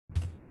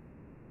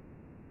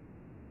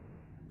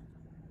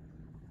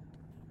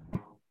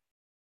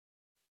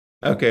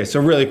Okay, so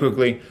really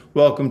quickly,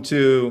 welcome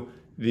to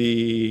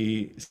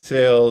the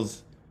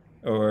sales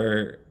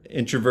or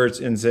introverts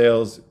in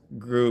sales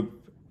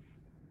group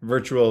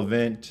virtual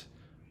event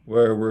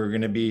where we're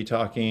going to be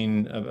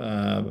talking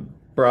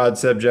broad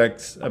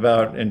subjects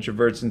about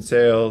introverts in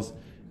sales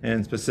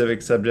and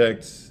specific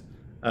subjects.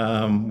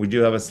 We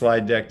do have a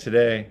slide deck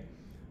today,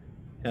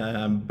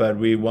 but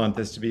we want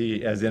this to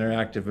be as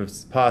interactive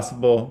as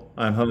possible.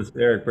 I'm host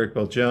Eric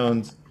Brickwell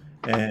Jones,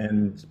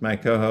 and my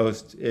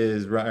co-host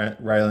is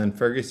Rylan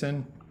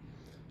Ferguson.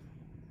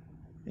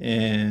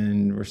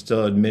 And we're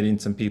still admitting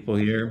some people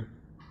here.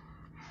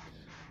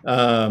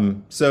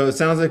 So it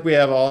sounds like we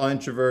have all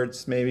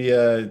introverts, maybe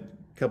a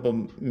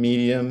couple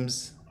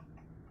mediums.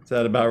 Is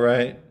that about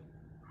right?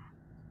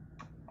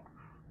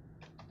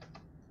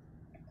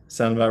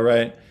 Sound about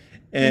right?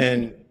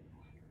 And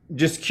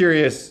just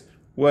curious,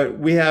 what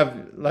we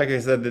have, like I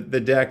said,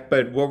 the deck,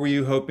 but what were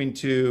you hoping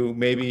to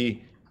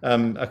maybe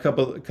a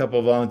couple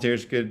of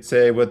volunteers could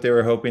say what they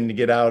were hoping to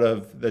get out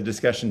of the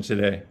discussion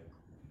today?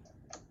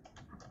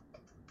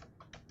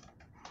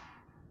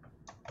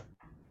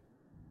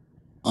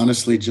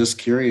 Honestly, just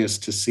curious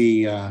to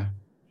see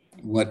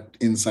what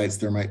insights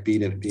there might be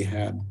to be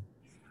had.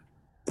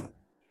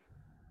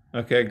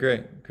 Okay,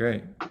 great,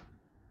 great.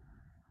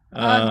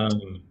 Uh,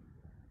 Um,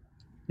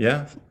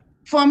 yeah.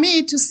 for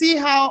me to see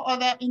how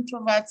other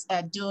introverts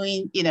are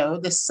doing,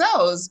 the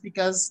sales,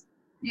 because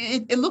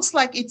it looks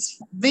like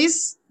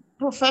this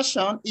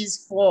profession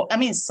is for,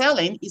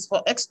 selling is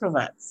for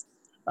extroverts.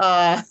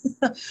 Uh,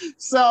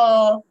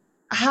 so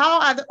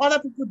how are the other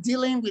people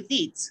dealing with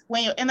it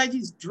when your energy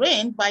is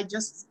drained by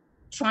just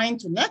trying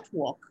to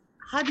network?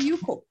 How do you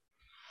cope?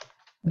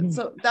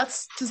 So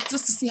that's just to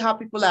see how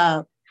people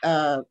are,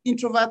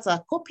 introverts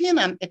are coping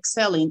and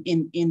excelling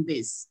in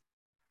this.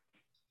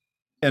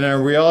 And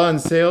are we all in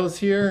sales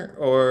here,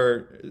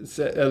 or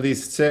at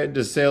least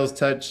does sales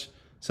touch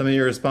some of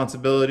your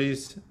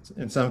responsibilities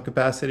in some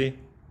capacity?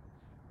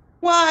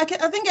 Well, I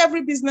think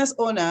every business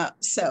owner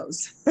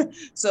sells.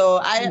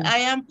 So I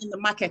am in the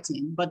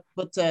marketing, but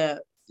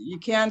you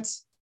can't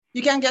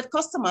get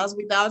customers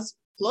without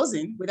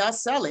closing, without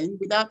selling,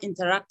 without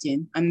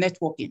interacting and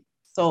networking.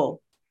 So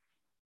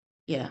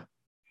yeah.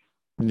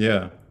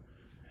 Yeah.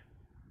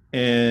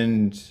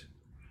 And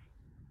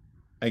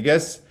I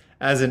guess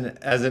as an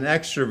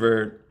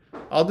extrovert,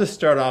 I'll just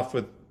start off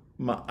with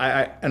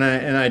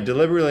I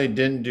deliberately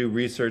didn't do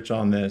research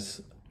on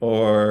this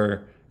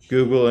or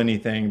Google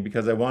anything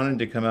because I wanted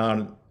to come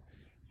out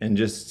and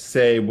just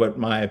say what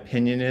my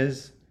opinion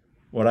is,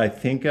 what I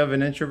think of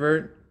an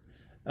introvert,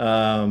 being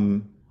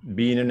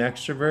an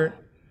extrovert.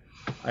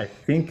 I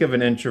think of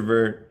an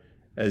introvert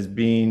as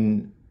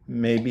being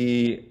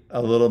maybe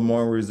a little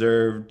more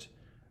reserved,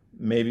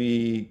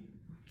 maybe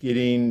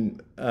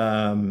getting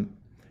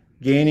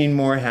gaining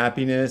more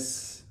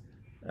happiness,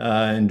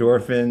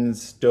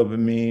 endorphins,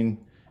 dopamine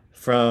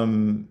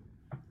from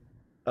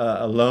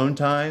alone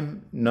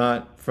time,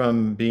 not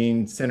from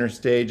being center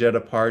stage at a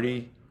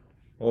party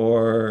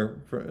or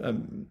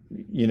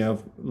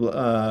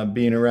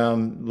being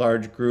around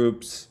large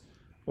groups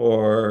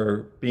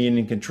or being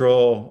in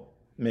control,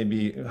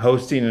 maybe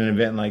hosting an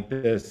event like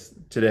this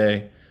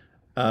today.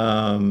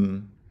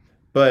 Um,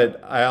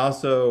 but I'm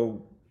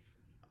also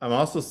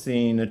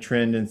seeing a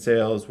trend in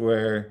sales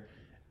where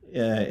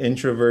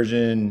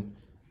introversion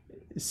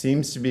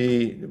seems to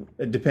be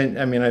depend.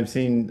 I mean, I've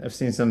seen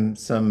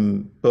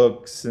some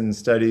books and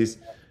studies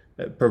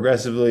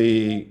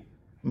progressively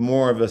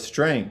more of a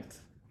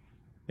strength.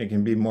 It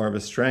can be more of a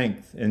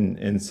strength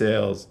in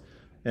sales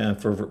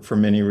for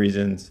many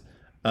reasons.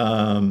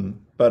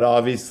 But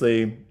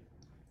obviously,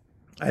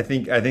 I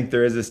think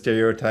there is a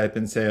stereotype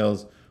in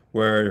sales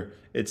where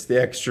it's the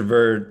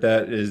extrovert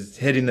that is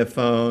hitting the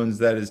phones,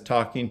 that is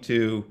talking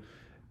to,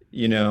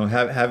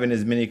 having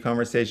as many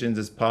conversations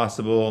as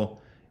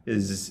possible,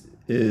 is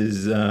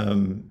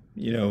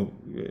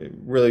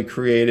really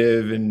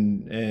creative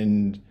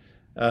and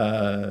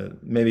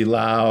maybe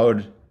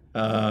loud,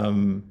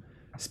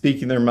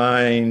 speaking their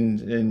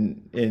mind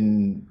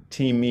in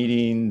team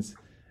meetings,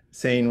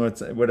 saying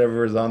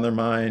whatever is on their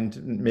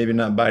mind, maybe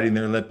not biting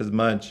their lip as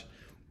much.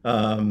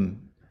 Um,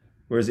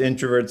 Whereas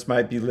introverts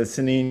might be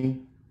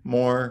listening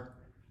more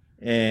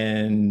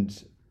and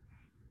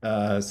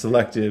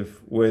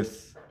selective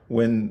with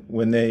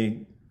when they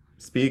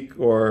speak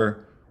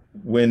or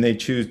when they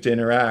choose to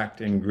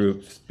interact in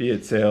groups, be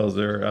it sales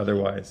or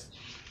otherwise.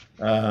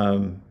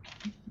 Um,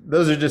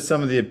 those are just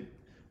some of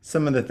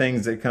the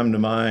things that come to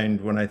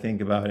mind when I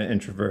think about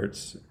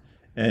introverts.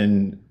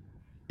 And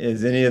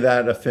is any of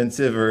that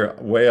offensive or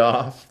way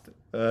off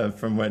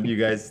from what you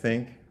guys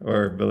think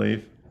or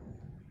believe?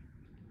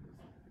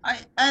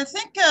 I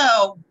think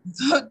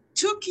the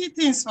two key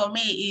things for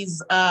me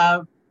is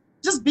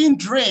just being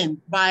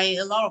drained by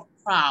a lot of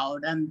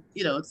crowd and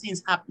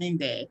things happening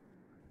there,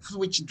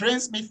 which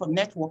drains me from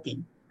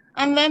networking.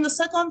 And then the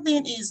second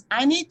thing is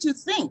I need to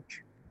think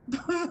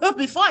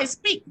before I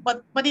speak.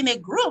 But in a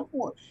group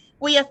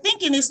where you're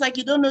thinking, it's like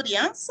you don't know the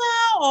answer,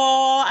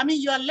 or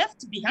you are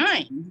left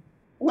behind.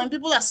 when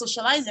people are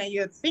socializing,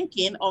 you're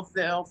thinking of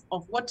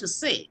what to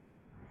say.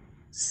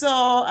 So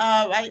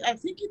I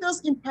think it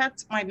does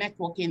impact my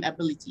networking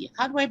ability.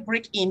 How do I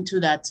break into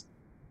that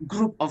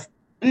group of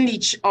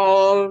niche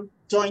all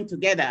joined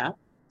together,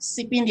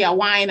 sipping their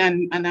wine,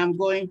 and I'm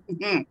going,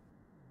 "Mhm."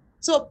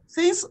 So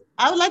things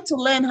I would like to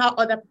learn how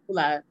other people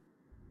are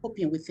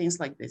coping with things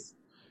like this.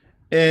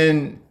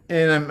 And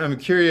I'm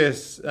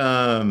curious.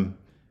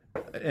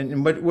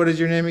 And what is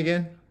your name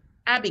again?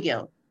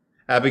 Abigail.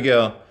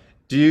 Abigail.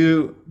 Do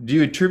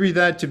you attribute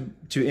that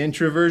to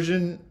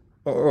introversion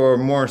or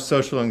more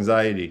social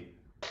anxiety?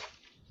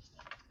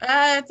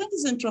 I think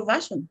it's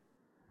introversion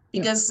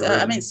because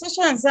I mean Introversion.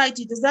 social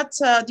anxiety. Does that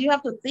do you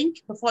have to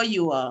think before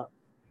you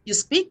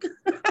speak?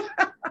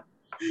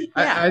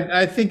 Yeah.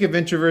 I think of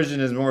introversion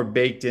as more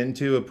baked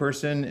into a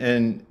person,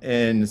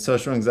 and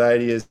social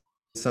anxiety is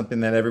something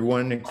that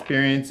everyone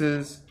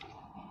experiences,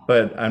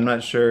 but I'm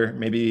not sure.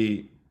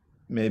 Maybe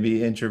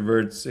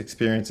introverts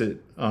experience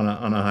it on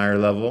a higher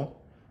level.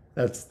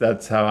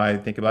 That's how I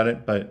think about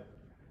it. But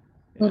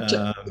Well,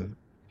 um,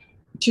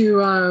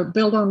 to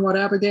build on what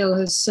Abigail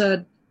has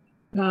said,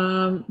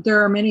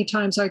 there are many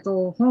times I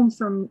go home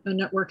from a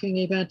networking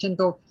event and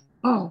go,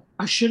 oh,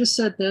 I should have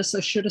said this,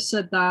 I should have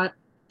said that,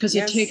 because it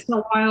Yes. takes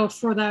a while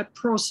for that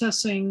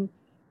processing,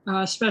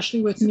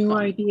 especially with new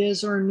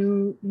ideas or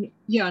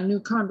new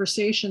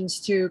conversations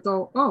to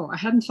go, oh, I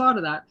hadn't thought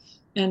of that.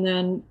 And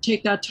then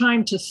take that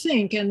time to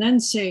think and then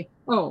say,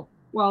 oh,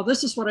 well,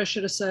 this is what I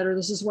should have said, or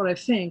this is what I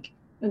think.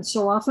 And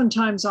so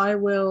oftentimes I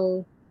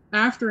will,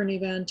 after an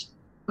event,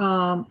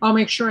 I'll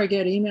make sure I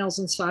get emails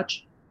and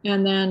such,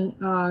 and then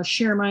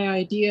share my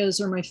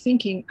ideas or my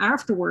thinking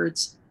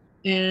afterwards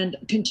and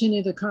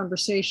continue the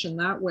conversation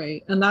that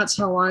way. And that's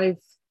how I've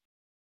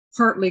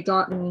partly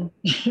gotten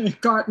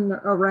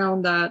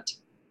around that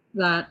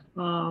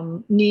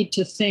need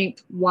to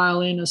think while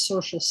in a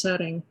social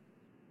setting.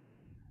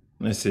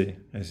 I see,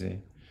 I see.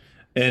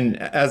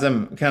 And as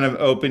I'm kind of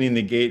opening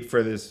the gate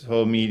for this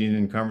whole meeting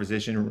and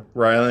conversation,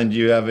 Ryland, do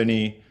you have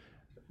any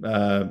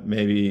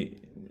maybe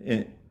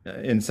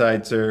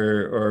insights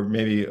or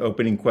maybe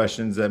opening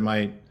questions that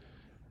might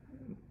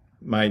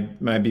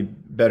be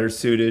better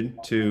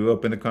suited to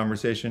open the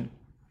conversation?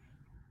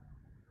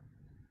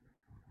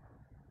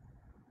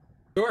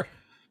 Sure.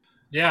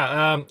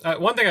 Yeah.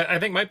 One thing I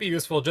think might be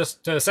useful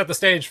just to set the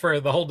stage for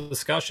the whole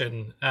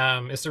discussion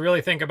is to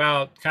really think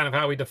about kind of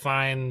how we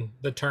define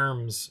the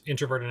terms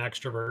introvert and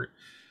extrovert,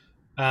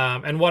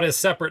 and what is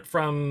separate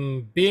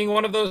from being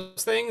one of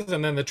those things,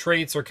 and then the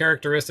traits or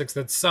characteristics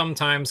that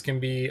sometimes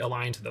can be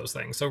aligned to those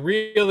things. So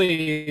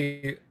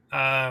really,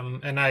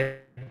 and I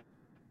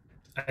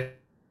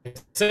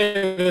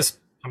say this,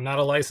 I'm not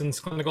a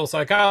licensed clinical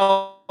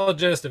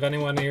psychologist. If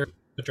anyone here,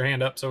 put your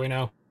hand up so we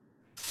know.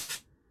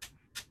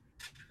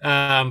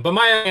 But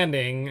my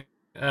understanding,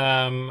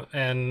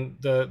 and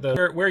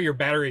the where your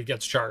battery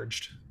gets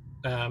charged.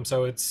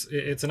 So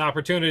it's an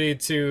opportunity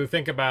to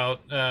think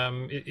about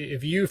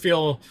if you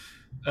feel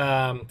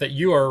that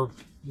you are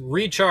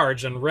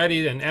recharged and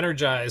ready and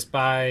energized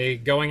by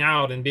going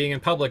out and being in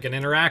public and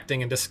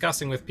interacting and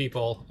discussing with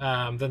people,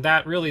 then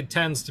that really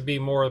tends to be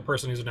more the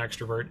person who's an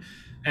extrovert.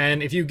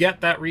 And if you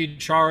get that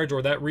recharge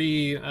or that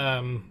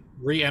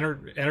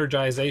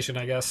energization,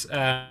 I guess,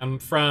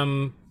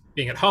 from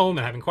being at home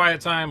and having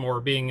quiet time,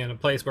 or being in a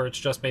place where it's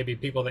just maybe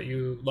people that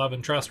you love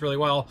and trust really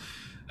well,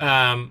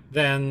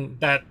 then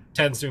that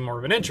tends to be more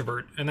of an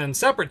introvert. And then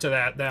separate to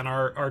that, then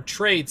are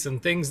traits and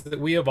things that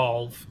we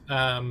evolve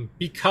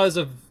because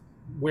of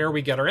where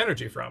we get our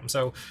energy from.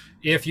 So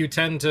if you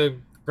tend to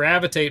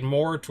gravitate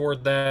more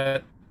toward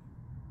that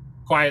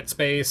quiet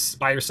space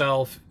by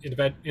yourself,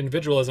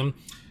 individualism,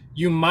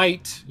 you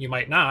might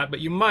not, but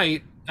you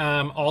might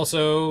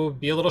also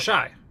be a little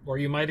shy, or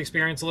you might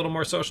experience a little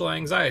more social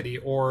anxiety,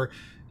 or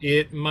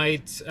it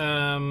might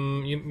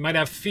you might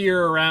have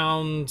fear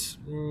around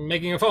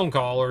making a phone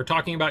call or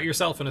talking about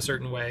yourself in a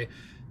certain way.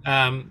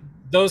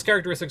 Those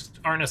characteristics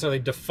aren't necessarily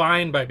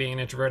defined by being an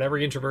introvert.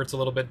 Every introvert's a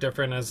little bit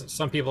different. As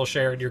some people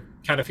shared, you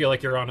kind of feel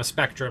like you're on a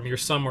spectrum. You're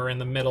somewhere in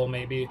the middle,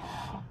 maybe.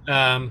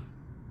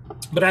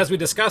 But as we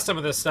discuss some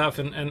of this stuff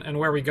and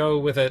where we go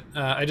with it,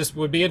 I just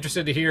would be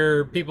interested to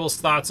hear people's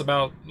thoughts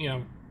about,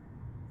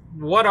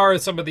 what are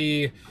some of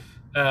the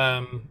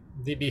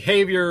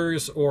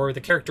behaviors or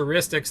the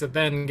characteristics that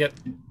then get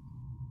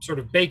sort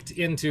of baked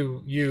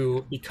into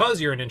you because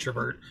you're an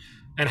introvert,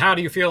 and how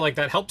do you feel like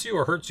that helps you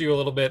or hurts you a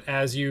little bit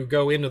as you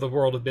go into the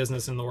world of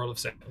business and the world of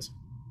sales?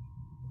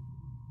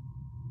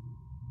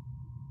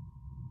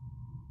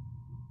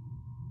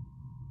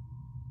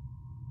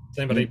 Does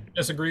anybody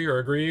disagree or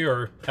agree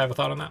or have a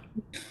thought on that?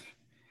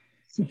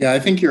 Yeah, I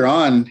think you're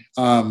on.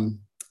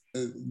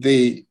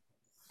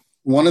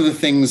 One of the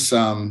things,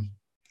 kind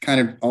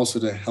of also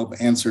to help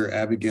answer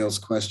Abigail's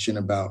question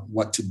about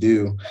what to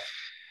do,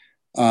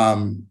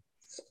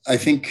 I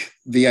think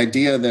the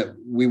idea that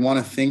we want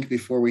to think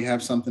before we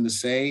have something to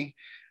say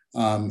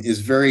is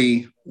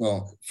very,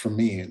 well, for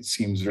me, it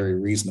seems very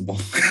reasonable.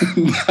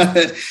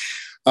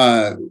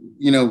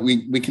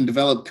 we can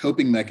develop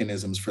coping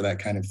mechanisms for that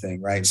kind of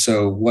thing, right?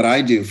 So what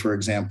I do, for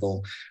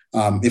example,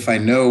 if I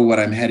know what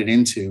I'm headed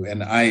into,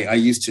 and I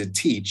used to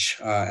teach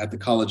at the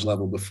college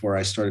level before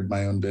I started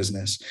my own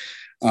business.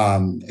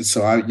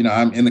 So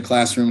I'm in the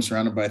classroom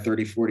surrounded by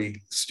 30,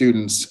 40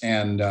 students,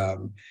 and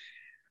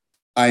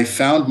I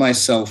found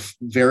myself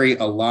very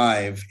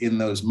alive in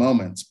those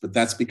moments, but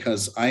that's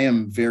because I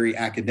am very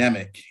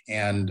academic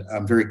and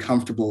I'm very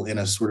comfortable in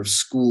a sort of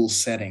school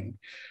setting,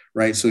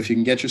 right? So if you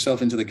can get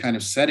yourself into the kind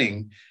of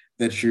setting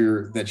that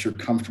you're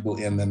comfortable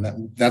in,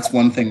 then that's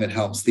one thing that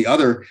helps. The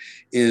other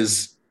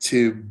is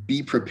to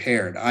be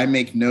prepared. I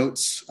make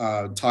notes,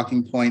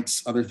 talking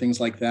points, other things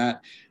like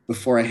that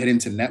before I head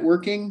into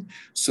networking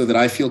so that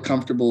I feel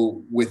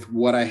comfortable with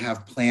what I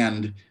have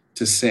planned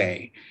to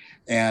say.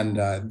 And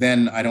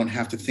then I don't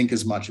have to think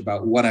as much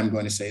about what I'm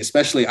going to say.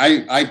 Especially,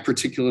 I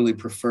particularly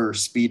prefer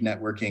speed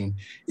networking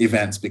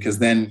events because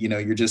then, you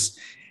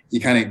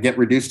kind of get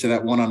reduced to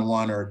that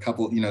one-on-one or a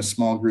couple,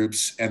 small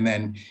groups, and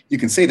then you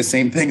can say the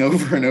same thing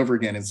over and over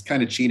again. It's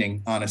kind of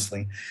cheating,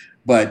 honestly,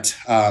 but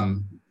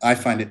I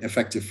find it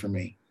effective for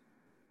me.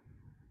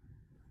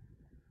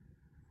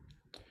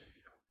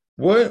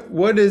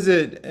 What is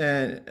it?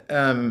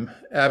 And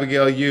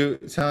Abigail,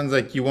 sounds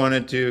like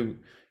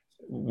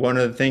one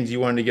of the things you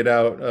wanted to get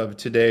out of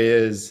today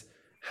is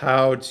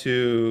how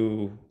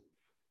to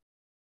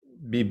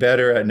be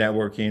better at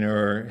networking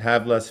or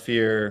have less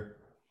fear,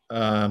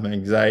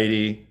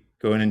 anxiety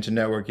going into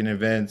networking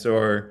events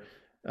or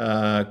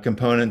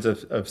components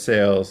of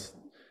sales.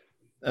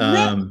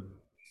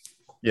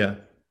 Yeah.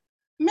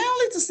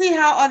 Mainly to see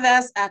how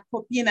others are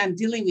coping and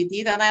dealing with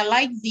it. And I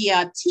like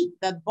the tip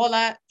that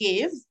Bola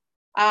gave.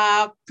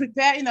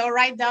 Prepare,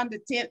 write down the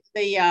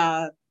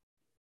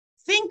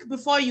think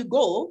before you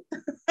go,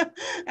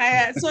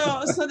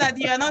 so that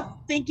you are not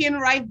thinking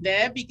right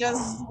there.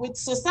 Because with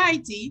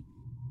society,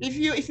 if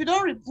you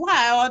don't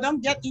reply or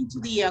don't get into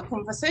the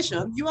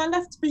conversation, you are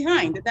left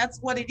behind. That's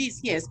what it is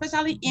here,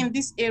 especially in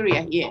this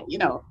area here.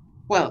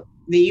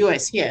 The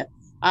US here.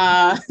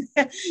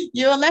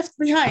 You're left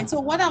behind. So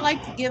what I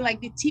like to get,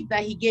 like the tip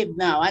that he gave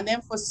now, and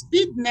then for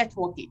speed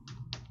networking,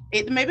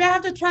 maybe I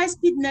have to try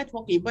speed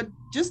networking, but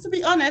just to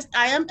be honest,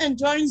 I am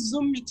enjoying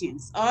Zoom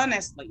meetings,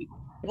 honestly,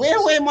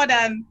 way more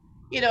than,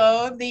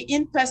 the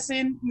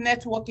in-person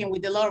networking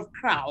with a lot of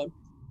crowd.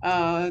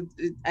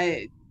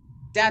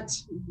 That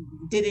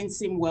didn't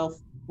seem well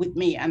with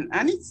me, and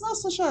it's not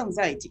social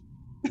anxiety.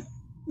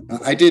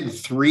 I did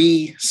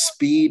 3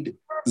 speed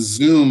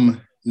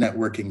Zoom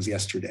networkings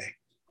yesterday.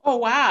 Oh,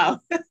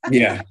 wow.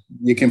 Yeah,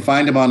 you can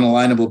find them on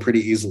Alignable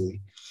pretty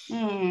easily.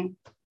 Mm.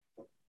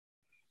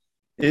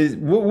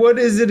 What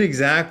is it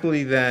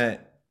exactly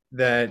that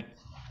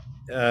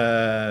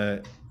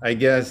I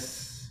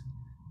guess,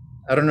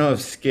 I don't know if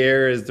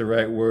scare is the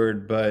right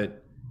word,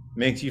 but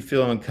makes you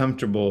feel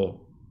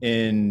uncomfortable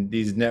in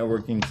these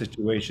networking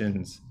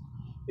situations?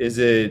 Is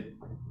it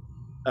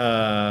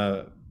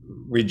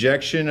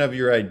rejection of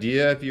your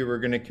idea if you were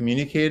going to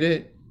communicate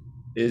it?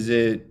 Is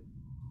it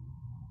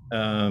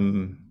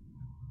a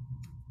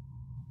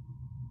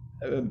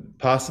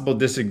possible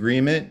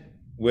disagreement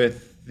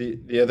with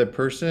the other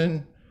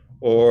person,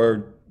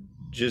 or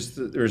just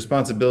the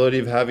responsibility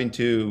of having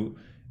to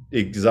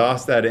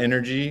exhaust that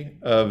energy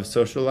of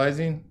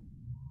socializing?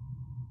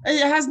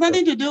 It has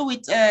nothing to do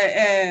with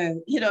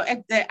the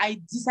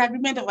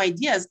disagreement of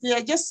ideas.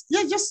 They're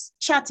just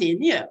chatting.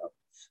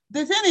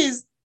 The thing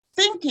is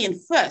thinking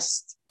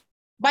first.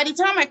 By the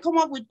time I come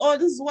up with, oh,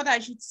 this is what I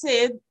should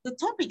say, the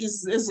topic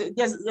is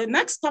the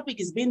next topic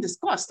is being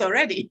discussed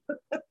already.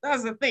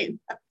 That's the thing.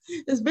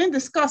 It's been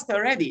discussed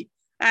already.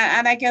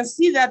 And I can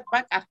see that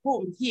back at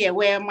home here,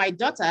 where my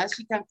daughter,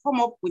 she can come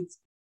up with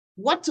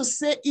what to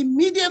say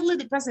immediately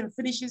the person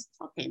finishes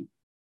talking.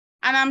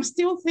 And I'm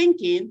still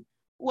thinking,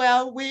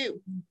 well, we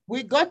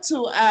got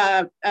to,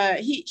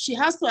 she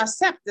has to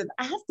accept that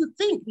I have to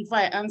think before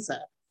I answer.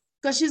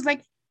 Because she's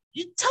like,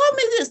 you tell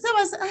me this.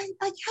 I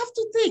have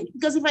to think,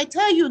 because if I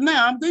tell you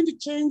now, I'm going to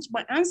change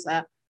my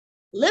answer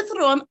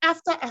later on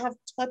after I have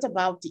thought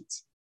about it.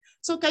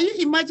 So can you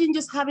imagine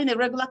just having a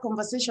regular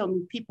conversation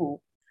with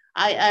people,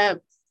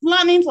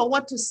 planning for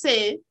what to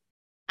say,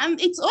 and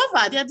it's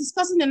over. They're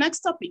discussing the next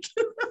topic.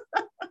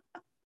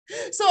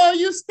 So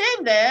you stay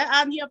there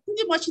and you're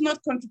pretty much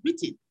not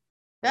contributing.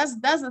 That's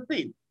the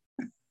thing.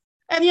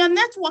 And you're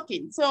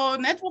networking. So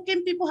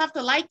networking, people have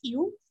to like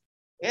you,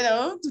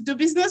 to do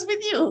business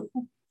with you.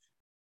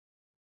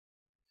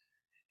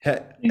 Go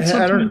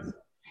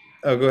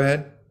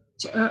ahead.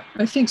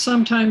 I think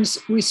sometimes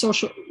we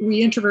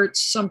introverts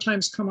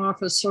sometimes come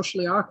off as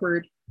socially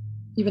awkward,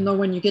 even though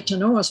when you get to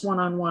know us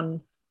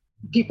one-on-one,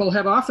 people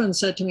have often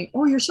said to me,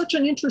 oh, you're such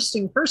an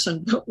interesting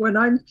person. But when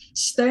I'm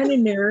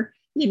standing there,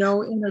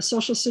 in a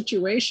social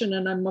situation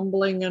and I'm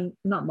mumbling, and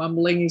not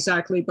mumbling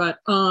exactly, but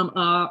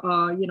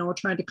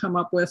trying to come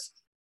up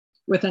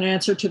with an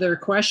answer to their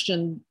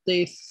question,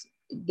 it's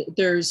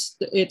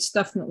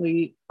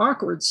definitely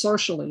awkward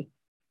socially.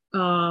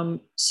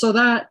 So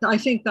that, I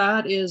think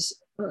that is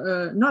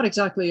not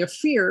exactly a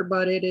fear,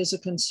 but it is a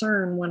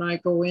concern when I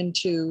go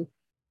into,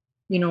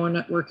 a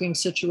networking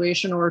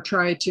situation or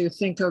try to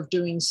think of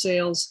doing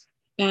sales.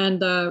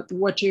 And on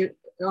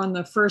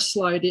the first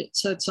slide, it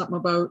said something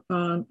about,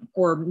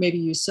 or maybe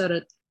you said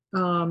it,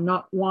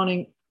 not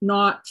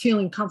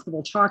feeling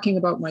comfortable talking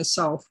about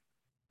myself.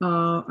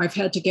 I've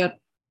had to get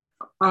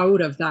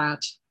out of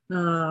that.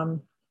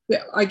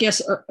 I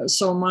guess,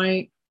 so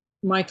my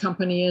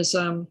company is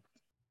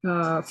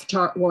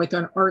like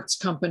an arts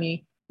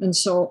company. And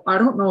so I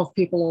don't know if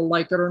people will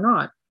like it or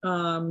not.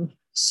 And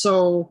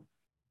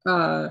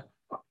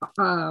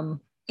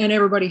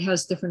everybody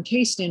has different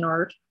taste in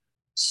art.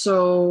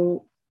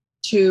 So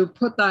to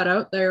put that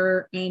out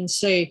there and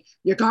say,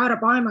 you got to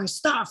buy my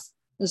stuff,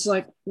 it's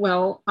like,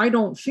 well, I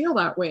don't feel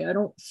that way. I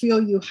don't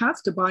feel you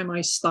have to buy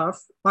my stuff.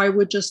 I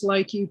would just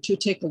like you to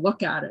take a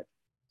look at it.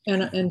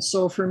 And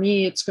so for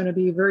me, it's going to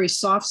be very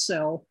soft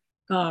sell.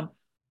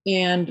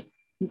 And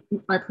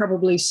I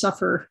probably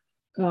suffer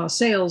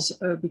sales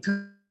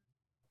because.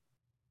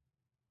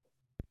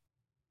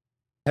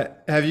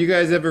 Have you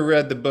guys ever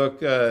read the book,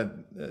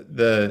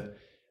 the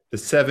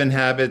 7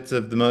 Habits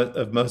of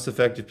Most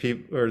Effective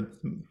People, or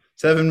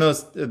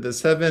the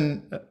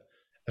 7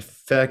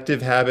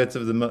 Effective Habits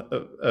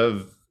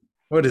of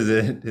what is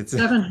it? It's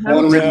 7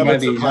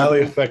 Habits of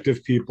Highly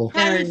Effective People.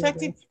 Highly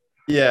effective.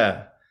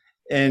 Yeah,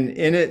 and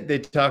in it they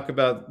talk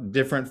about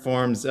different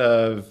forms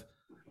of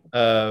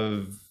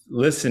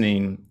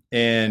listening,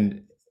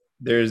 and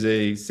there's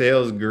a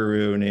sales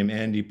guru named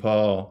Andy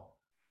Paul.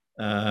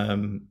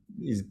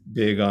 He's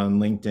big on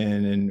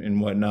LinkedIn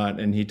and whatnot,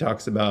 and he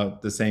talks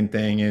about the same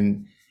thing.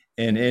 And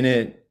in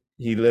it,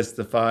 he lists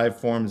the 5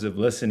 forms of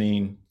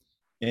listening,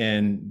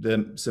 and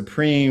the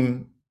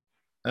supreme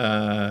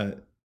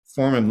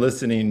form of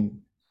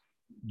listening,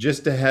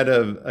 just ahead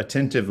of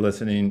attentive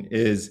listening,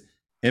 is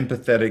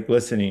empathetic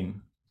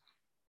listening,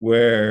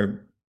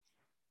 where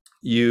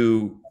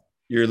you're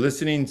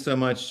listening so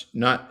much,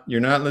 you're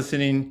not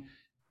listening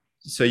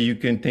so you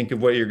can think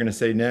of what you're going to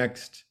say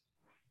next.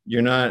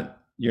 You're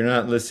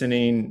not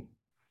listening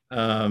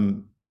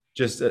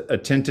just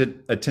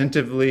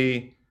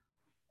attentively,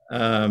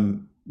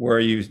 where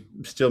you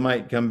still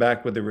might come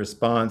back with a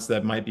response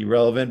that might be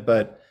relevant,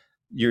 but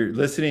you're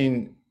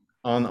listening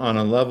on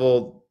a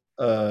level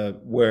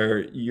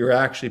where you're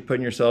actually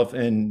putting yourself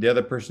in the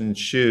other person's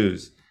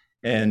shoes.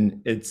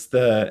 And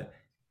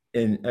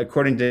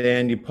according to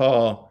Andy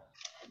Paul,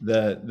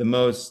 the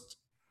most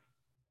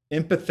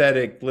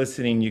empathetic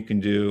listening you can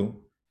do,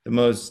 the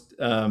most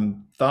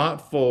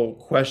thoughtful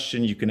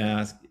question you can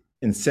ask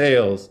in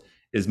sales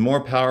is more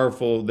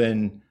powerful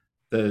than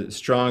the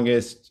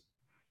strongest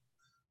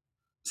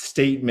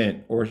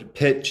statement or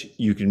pitch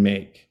you can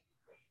make.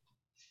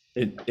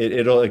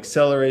 It'll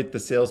accelerate the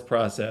sales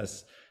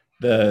process.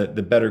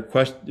 The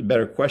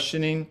better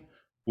questioning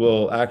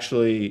will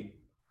actually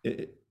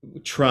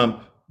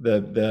trump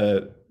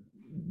the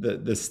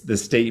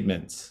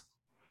statements,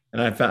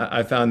 and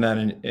I found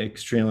that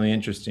extremely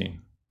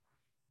interesting.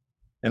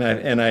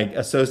 And I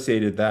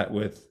associated that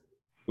with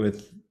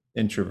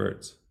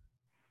introverts.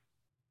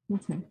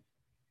 Okay.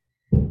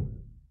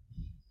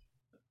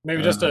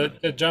 Maybe just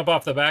to jump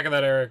off the back of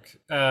that, Eric,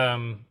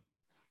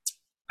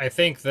 I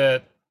think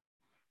that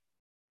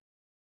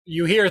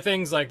you hear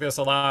things like this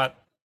a lot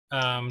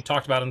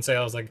talked about in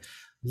sales, like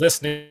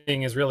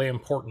listening is really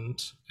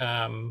important.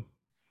 I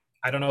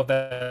don't know if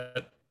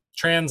that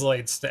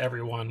translates to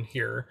everyone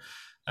here.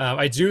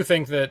 I do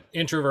think that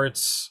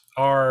introverts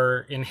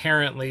are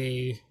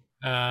inherently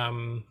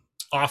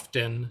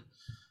often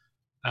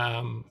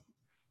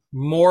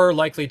more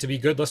likely to be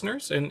good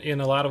listeners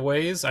in a lot of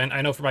ways.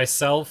 I know for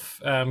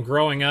myself,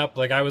 growing up,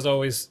 like I was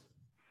always,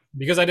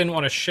 because I didn't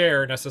want to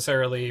share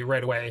necessarily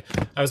right away,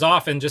 I was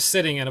often just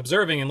sitting and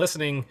observing and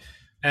listening.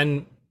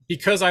 And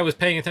because I was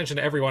paying attention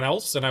to everyone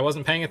else and I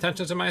wasn't paying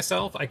attention to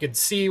myself, I could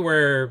see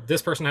where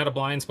this person had a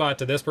blind spot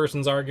to this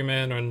person's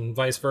argument and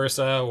vice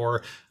versa,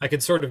 or I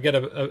could sort of get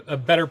a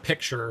better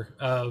picture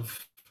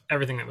of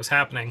everything that was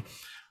happening.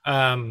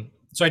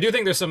 So I do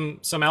think there's some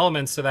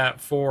elements to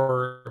that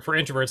for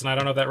introverts, and I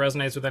don't know if that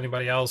resonates with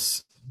anybody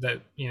else,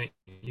 that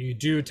you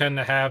do tend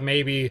to have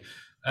maybe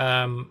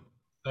a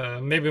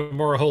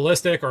more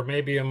holistic or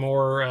maybe a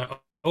more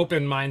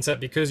open mindset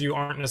because you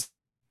aren't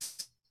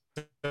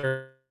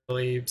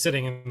necessarily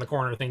sitting in the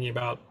corner thinking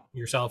about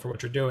yourself or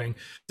what you're doing.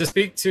 To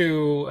speak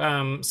to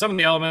some of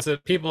the elements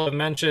that people have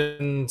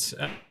mentioned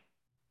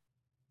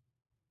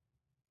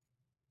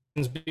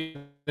in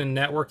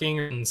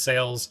networking and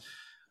sales,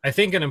 I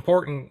think an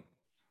important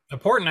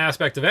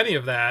aspect of any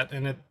of that,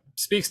 and it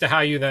speaks to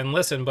how you then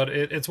listen, but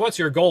it's what's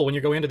your goal when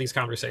you go into these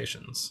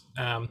conversations.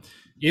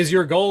 Is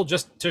your goal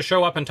just to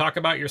show up and talk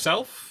about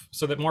yourself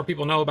so that more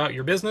people know about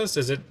your business?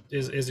 Is it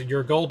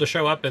your goal to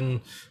show up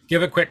and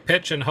give a quick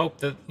pitch and hope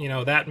that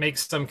that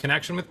makes some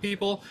connection with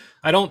people?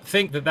 I don't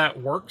think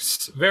that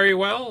works very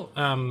well.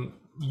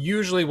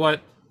 Usually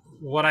what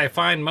I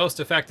find most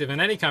effective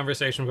in any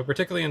conversation, but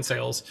particularly in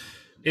sales,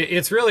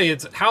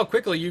 it's how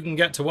quickly you can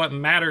get to what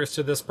matters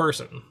to this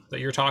person that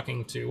you're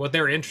talking to, what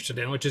they're interested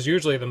in, which is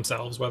usually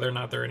themselves, whether or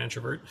not they're an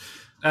introvert,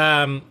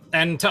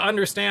 and to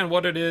understand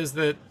what it is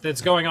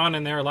that's going on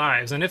in their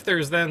lives. And if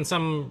there's then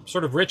some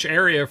sort of rich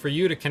area for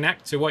you to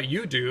connect to what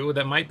you do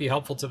that might be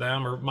helpful to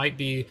them or might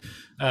be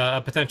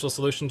a potential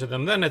solution to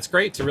them, then it's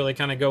great to really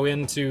kind of go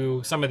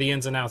into some of the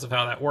ins and outs of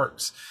how that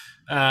works.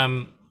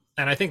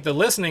 And I think the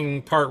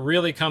listening part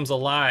really comes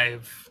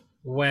alive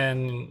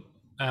when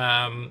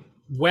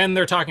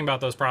they're talking about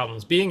those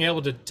problems, being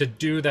able to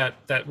do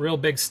that real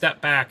big step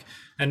back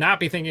and not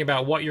be thinking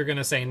about what you're going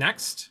to say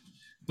next,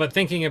 but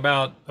thinking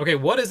about, okay,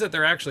 what is it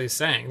they're actually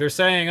saying? They're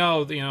saying,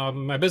 oh,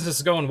 my business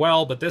is going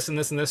well, but this and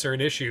this and this are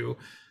an issue.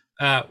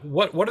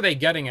 What are they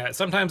getting at?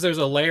 Sometimes there's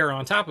a layer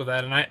on top of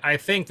that. And I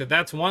think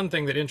that's one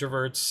thing that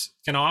introverts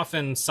can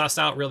often suss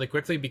out really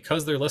quickly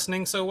because they're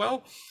listening so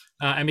well.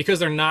 And because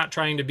they're not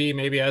trying to be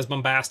maybe as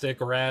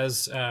bombastic or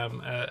as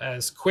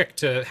quick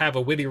to have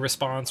a witty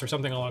response or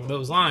something along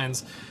those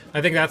lines,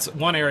 I think that's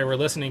one area where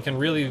listening can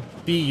really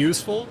be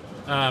useful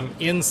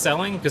in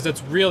selling, because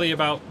it's really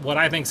about what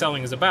I think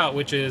selling is about,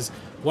 which is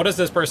what does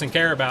this person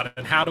care about,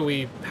 and how do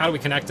we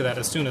connect to that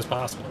as soon as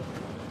possible.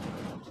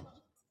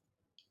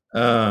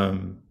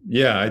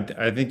 Yeah,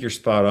 I think you're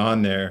spot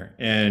on there.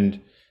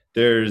 And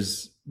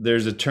there's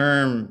a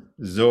term,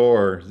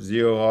 ZOR,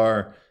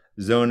 Z-O-R,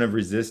 zone of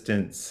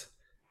resistance,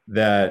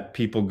 that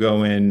people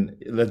go in.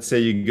 Let's say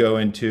you go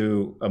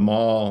into a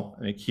mall,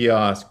 a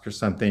kiosk or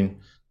something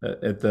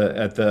at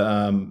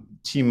the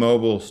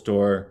T-Mobile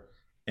store,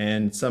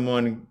 and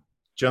someone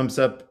jumps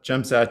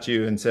at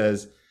you and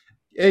says,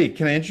 "Hey,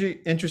 can I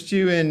interest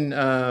you in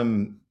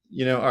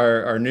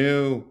our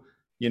new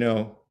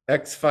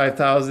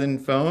X5000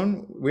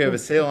 phone? We have a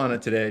sale on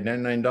it today,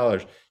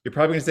 $99." You're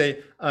probably gonna say,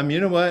 you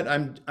know what?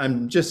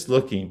 I'm just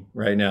looking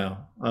right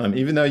now.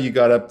 Even though you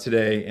got up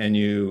today and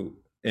you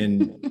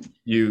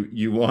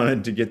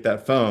wanted to get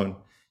that phone,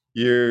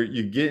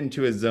 you get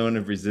into a zone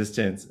of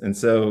resistance. And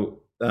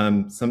so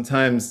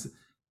sometimes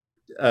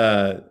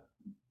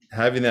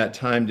having that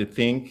time to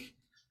think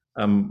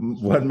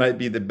what might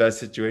be the best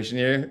situation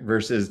here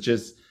versus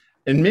just,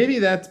 and maybe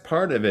that's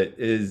part of it,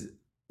 is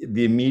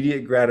the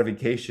immediate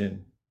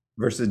gratification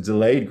versus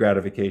delayed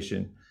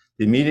gratification.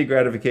 The immediate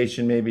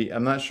gratification, maybe,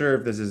 I'm not sure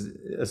if this is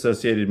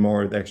associated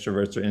more with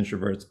extroverts or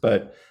introverts,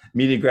 but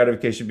immediate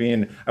gratification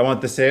being, I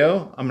want the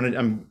sale.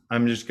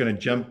 I'm just gonna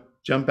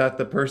jump at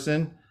the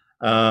person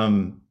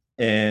and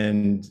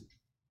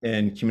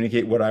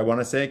communicate what I want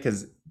to say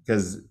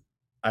because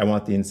I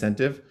want the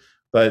incentive.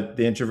 But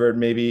the introvert,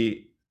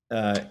 maybe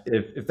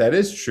if that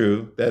is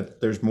true,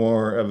 that there's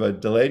more of a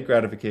delayed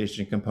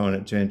gratification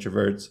component to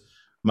introverts,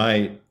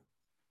 might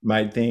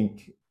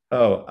think,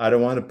 oh, I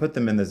don't want to put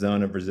them in the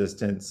zone of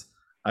resistance.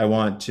 I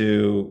want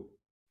to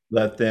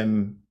let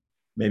them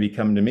maybe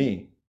come to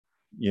me,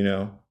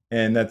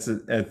 and that's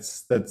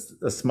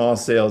a small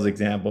sales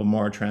example,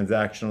 more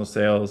transactional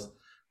sales.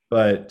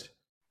 But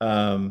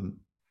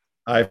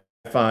I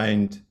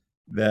find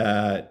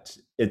that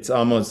it's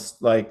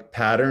almost like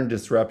pattern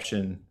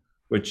disruption,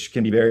 which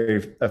can be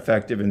very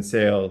effective in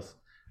sales,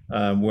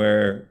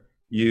 where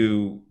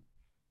you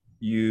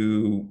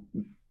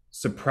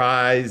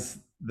surprise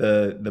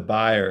the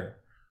buyer,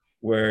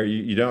 where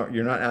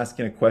you're not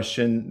asking a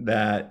question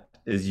that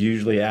is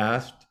usually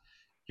asked.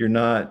 You're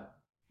not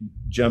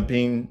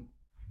jumping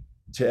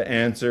to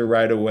answer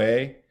right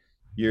away.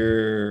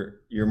 You're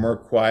more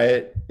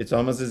quiet. It's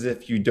almost as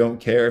if you don't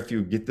care if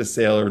you get the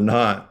sale or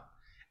not,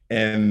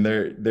 and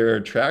they're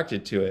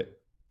attracted to it.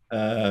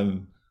 I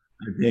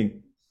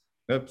think.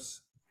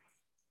 Oops,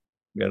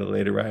 we got a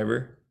late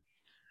arriver.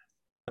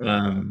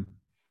 Hello,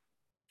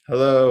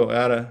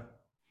 Ada.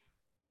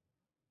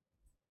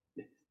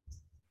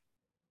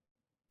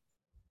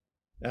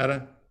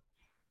 Ada?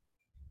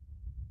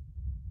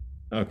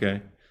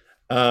 Okay.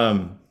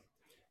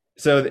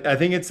 So I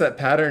think it's that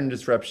pattern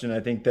disruption. I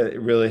think that it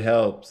really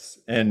helps.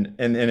 And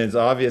it's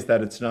obvious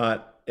that it's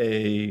not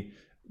the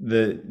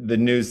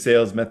new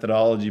sales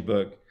methodology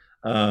book.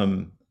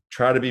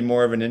 Try to be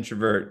more of an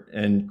introvert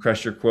and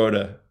crush your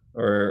quota,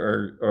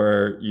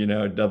 or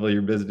double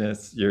your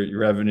business, your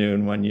revenue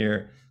in 1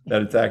 year.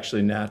 That it's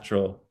actually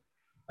natural.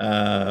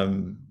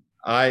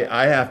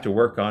 I have to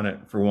work on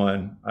it, for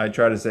one. I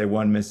try to say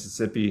one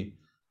Mississippi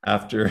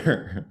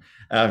after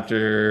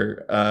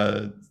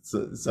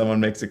someone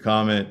makes a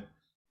comment.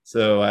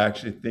 So I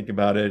actually think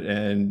about it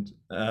and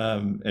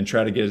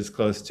try to get as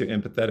close to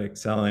empathetic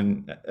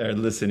selling or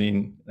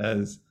listening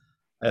as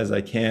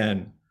I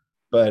can.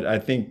 But I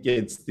think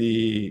it's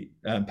the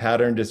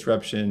pattern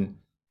disruption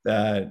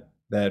that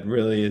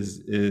really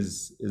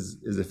is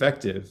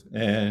effective,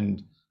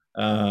 and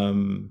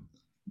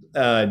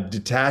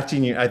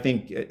detaching. I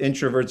think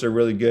introverts are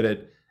really good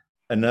at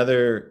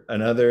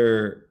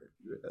another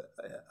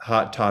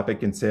hot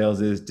topic in sales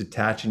is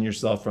detaching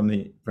yourself from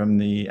the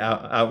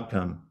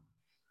outcome.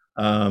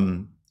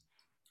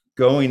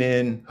 Going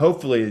in,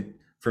 hopefully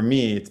for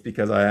me, it's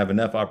because I have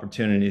enough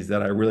opportunities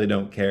that I really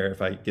don't care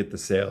if I get the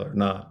sale or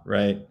not,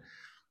 right?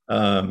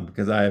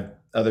 Because I have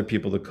other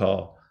people to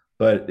call.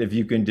 But if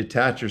you can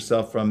detach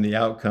yourself from the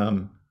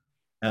outcome,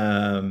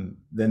 then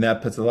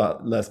that puts a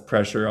lot less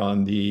pressure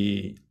on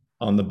the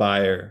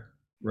buyer,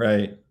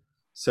 right?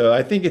 So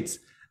I think it's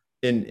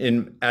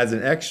in as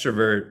an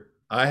extrovert,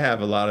 I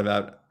have a lot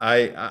about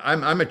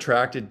I'm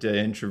attracted to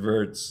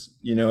introverts,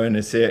 you know, and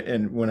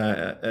when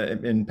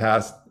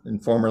in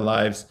former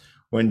lives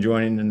when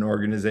joining an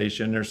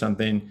organization or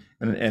something,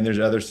 and there's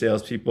other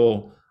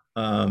salespeople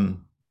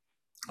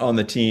on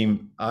the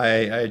team, I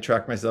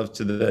attract myself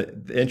to the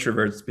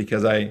introverts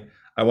because I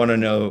want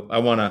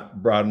to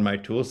broaden my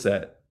tool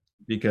set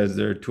because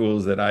there are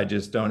tools that I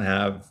just don't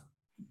have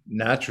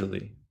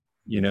naturally,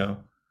 you know,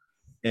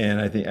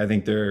 and I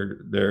think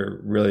they're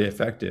really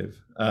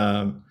effective.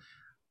 I'm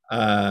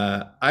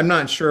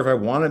not sure if I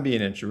want to be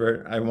an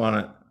introvert.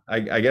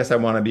 I guess I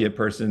want to be a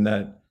person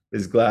that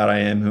is glad I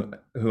am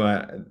who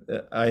I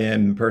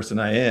am, the person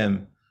I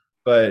am.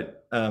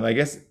 But I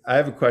guess I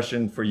have a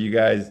question for you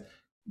guys.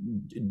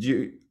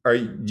 Do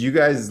you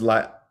guys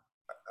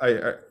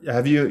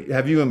have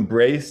you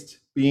embraced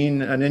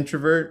being an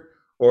introvert,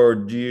 or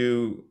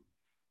do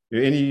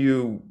any of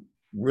you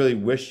really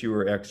wish you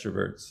were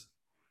extroverts?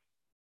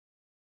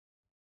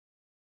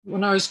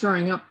 When I was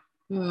growing up,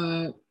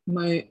 I'm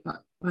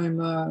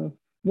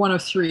one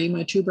of three.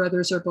 My two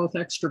brothers are both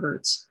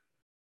extroverts,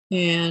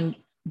 and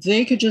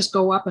they could just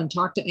go up and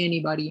talk to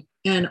anybody.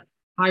 And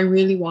I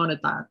really wanted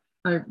that.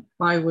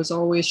 I was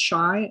always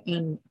shy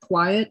and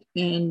quiet,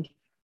 and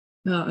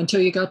until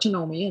you got to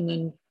know me,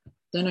 and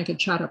then I could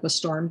chat up a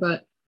storm.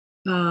 But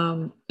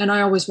and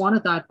I always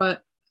wanted that.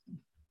 But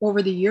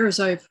over the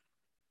years, I've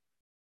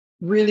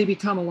really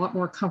become a lot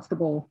more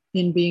comfortable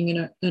in being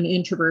an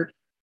introvert.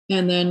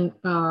 And then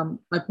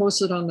I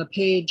posted on the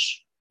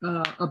page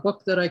a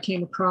book that I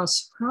came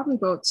across probably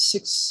about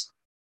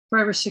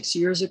 5 or 6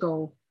 years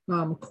ago,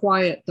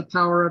 Quiet, The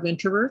Power of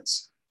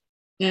Introverts.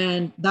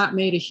 And that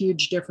made a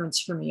huge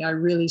difference for me. I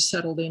really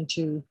settled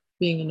into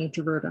being an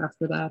introvert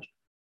after that.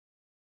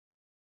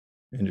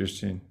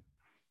 Interesting.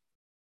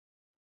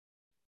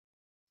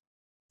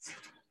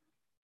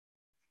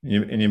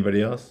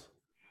 Anybody else?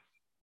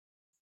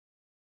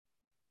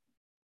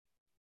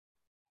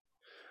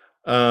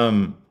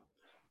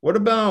 What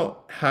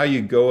about how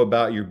you go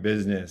about your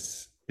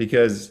business?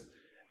 Because,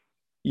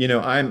 you know,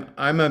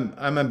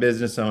 I'm a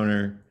business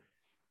owner,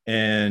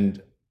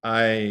 and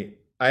I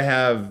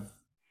have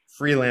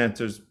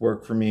freelancers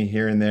work for me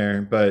here and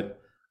there, but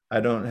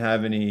I don't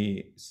have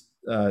any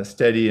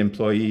steady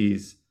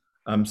employees.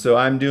 So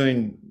I'm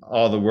doing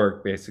all the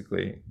work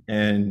basically,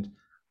 and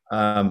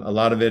a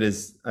lot of it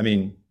is, I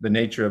mean, the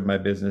nature of my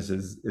business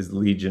is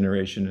lead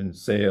generation and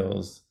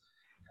sales.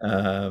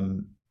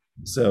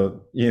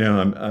 So, you know,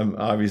 I'm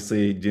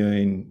obviously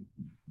doing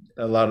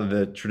a lot of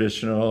the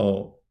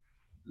traditional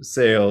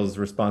sales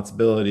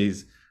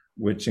responsibilities,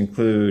 which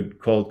include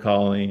cold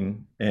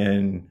calling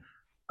and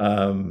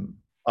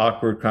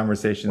awkward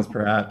conversations,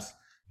 perhaps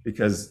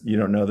because you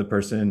don't know the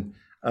person.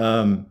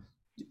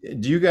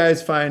 Do you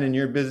guys find in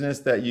your business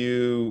that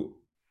you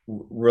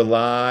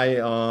rely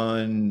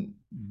on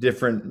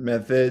different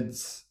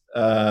methods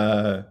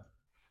that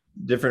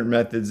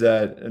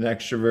an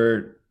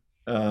extrovert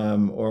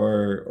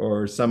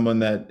or someone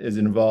that is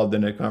involved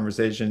in a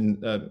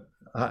conversation,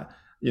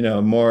 you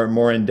know,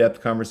 more in-depth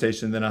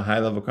conversation than a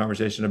high-level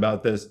conversation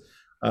about this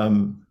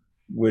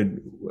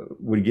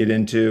would get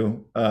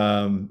into,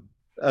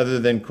 other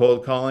than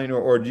cold calling,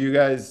 or do you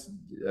guys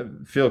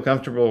feel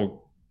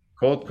comfortable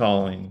cold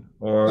calling,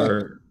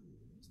 or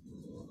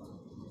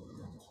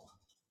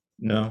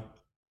no?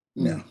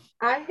 No.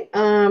 I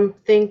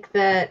think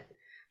that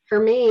for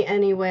me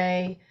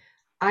anyway,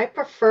 I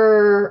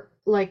prefer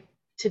like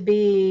to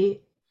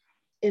be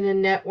in a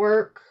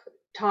network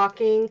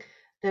talking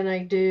than I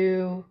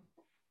do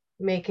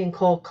making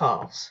cold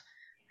calls,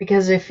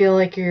 because I feel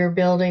like you're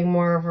building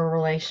more of a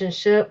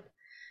relationship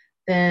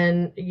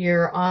than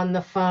you're on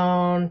the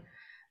phone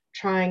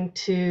trying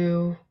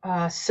to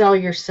sell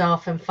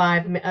yourself in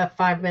a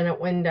 5 minute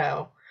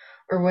window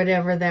or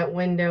whatever that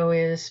window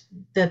is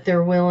that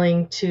they're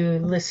willing to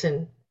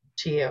listen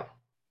to you.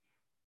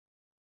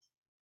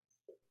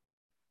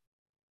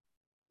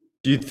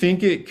 Do you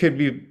think it could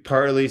be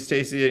partly,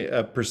 Stacey,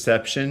 a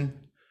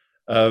perception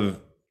of,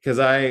 because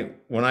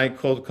when I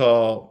cold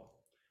call,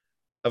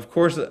 of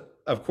course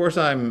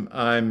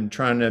I'm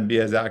trying to be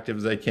as active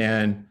as I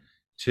can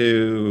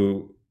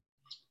to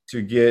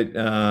get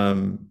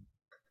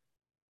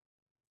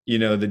you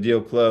know, the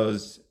deal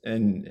closed,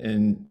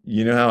 and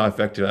you know how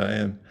effective I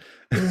am.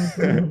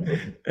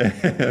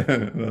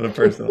 On a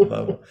personal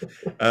level.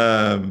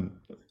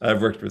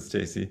 I've worked with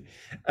Stacey,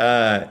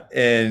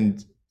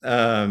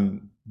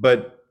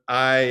 but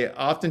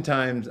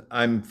oftentimes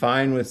I'm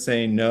fine with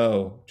saying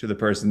no to the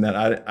person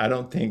that I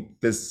don't think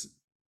this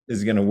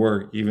is going to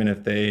work, even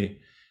if they.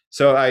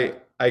 So I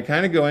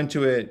kind of go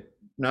into it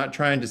not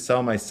trying to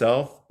sell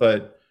myself,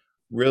 but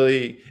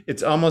really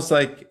it's almost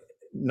like,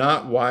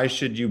 not why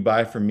should you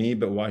buy from me,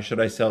 but why should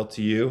I sell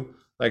to you?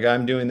 Like,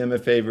 I'm doing them a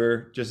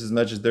favor just as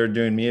much as they're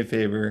doing me a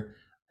favor.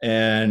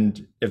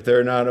 And if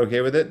they're not okay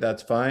with it,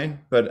 that's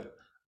fine. But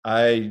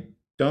I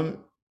don't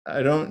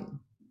I don't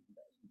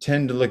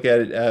tend to look at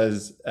it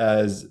as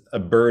a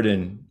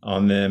burden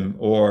on them,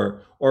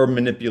 or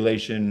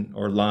manipulation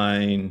or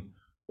lying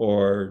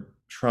or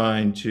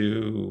trying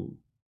to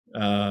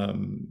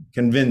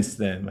convince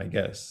them, I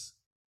guess.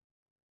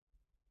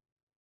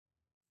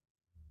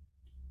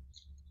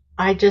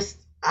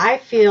 I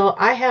feel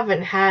I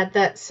haven't had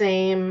that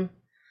same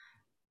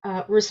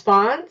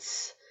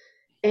response,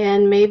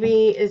 and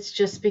maybe it's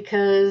just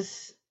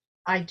because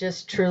I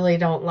just truly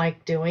don't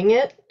like doing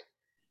it.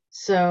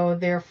 So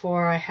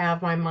therefore, I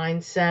have my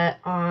mindset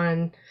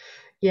on,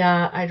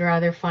 yeah, I'd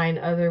rather find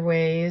other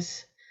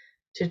ways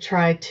to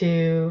try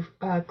to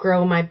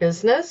grow my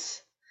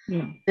business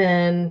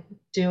than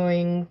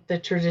doing the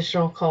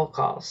traditional cold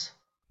calls.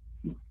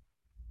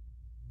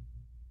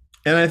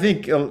 And I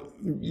think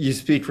you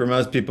speak for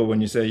most people when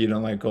you say you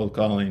don't like cold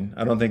calling.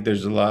 I don't think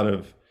there's a lot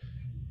of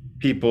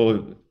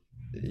people,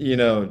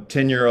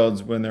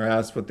 10-year-olds, when they're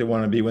asked what they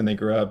want to be when they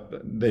grow up,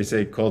 they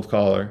say cold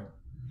caller.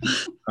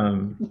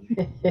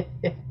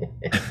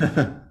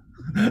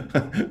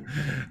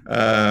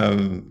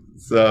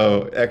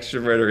 So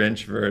extrovert or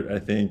introvert, I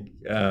think,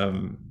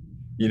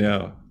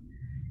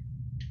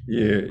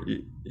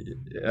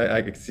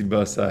 I could see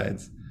both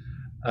sides.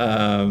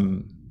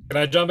 Can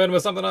I jump in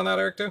with something on that,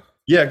 Eric, too?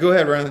 Yeah, go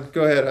ahead, Ron.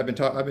 Go ahead. I've been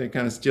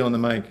kind of stealing the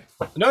mic.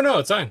 No,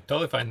 it's fine.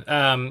 Totally fine.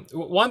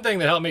 One thing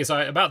that helped me,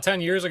 so about 10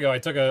 years ago, I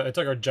took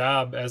a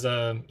job as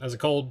a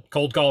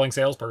cold calling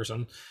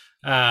salesperson.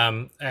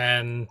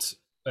 And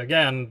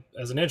again,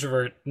 as an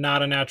introvert,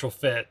 not a natural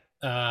fit.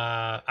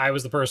 I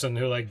was the person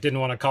who didn't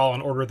want to call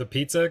and order the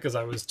pizza because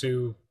I was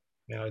too,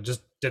 it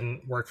just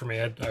didn't work for me.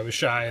 I was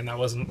shy and that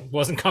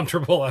wasn't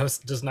comfortable. I was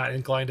just not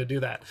inclined to do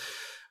that.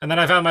 And then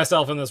I found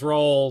myself in this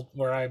role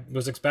where I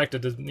was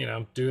expected to,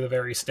 do the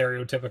very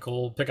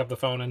stereotypical pick up the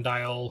phone and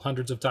dial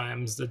hundreds of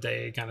times a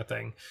day kind of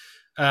thing.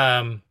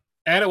 And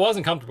it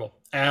wasn't comfortable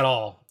at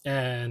all.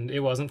 And it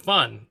wasn't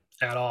fun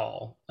at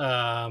all.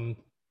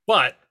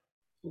 But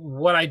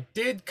what I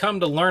did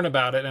come to learn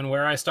about it, and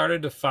where I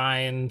started to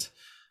find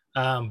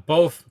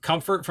both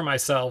comfort for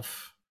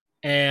myself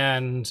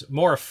and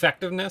more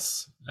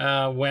effectiveness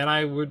when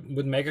I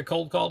would make a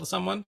cold call to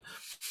someone,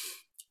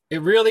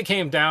 it really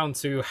came down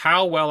to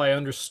how well I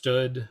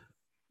understood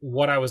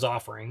what I was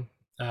offering,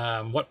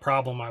 what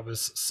problem I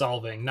was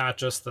solving, not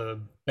just the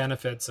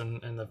benefits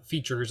and the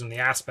features and the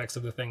aspects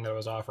of the thing that I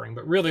was offering,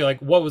 but really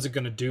what was it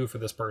going to do for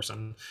this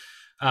person?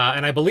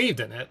 And I believed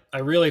in it. I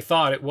really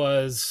thought it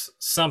was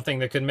something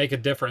that could make a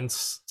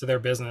difference to their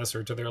business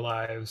or to their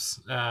lives.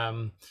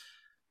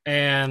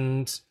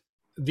 And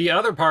the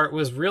other part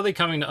was really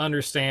coming to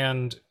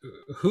understand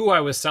who I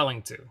was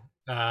selling to.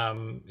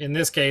 In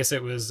this case,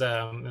 it was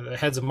the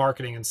heads of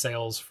marketing and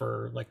sales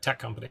for tech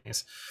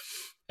companies.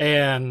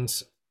 And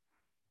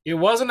it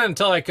wasn't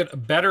until I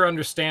could better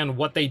understand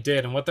what they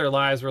did and what their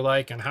lives were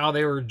like and how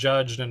they were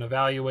judged and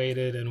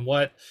evaluated and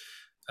what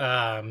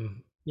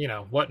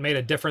made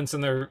a difference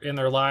in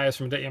their lives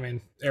from day. I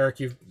mean, Eric,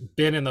 you've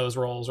been in those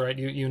roles, right?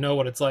 You know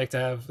what it's like to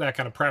have that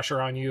kind of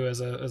pressure on you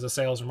as a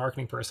sales or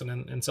marketing person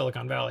in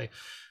Silicon Valley.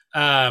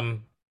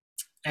 And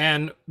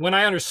when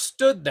I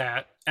understood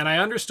that, and I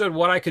understood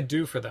what I could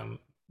do for them,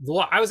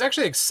 I was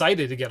actually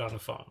excited to get on the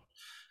phone.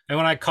 And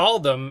when I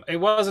called them, it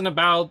wasn't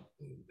about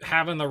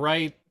having the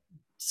right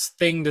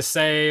thing to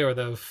say or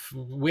the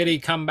witty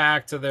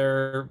comeback to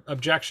their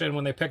objection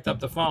when they picked up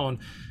the phone.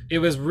 It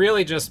was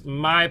really just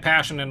my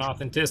passion and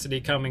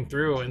authenticity coming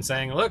through and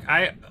saying, look,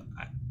 I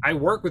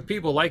work with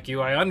people like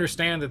you. I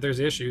understand that there's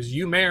issues.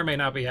 You may or may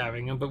not be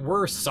having them, but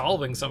we're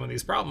solving some of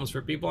these problems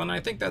for people. And I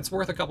think that's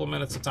worth a couple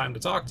minutes of time to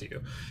talk to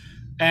you.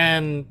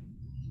 And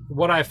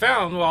what I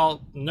found,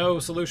 while no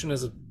solution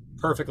is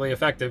perfectly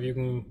effective,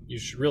 you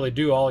should really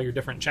do all your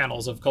different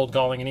channels of cold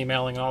calling and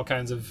emailing and all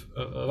kinds of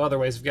other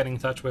ways of getting in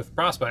touch with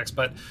prospects.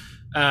 But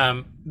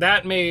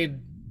that made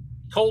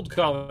cold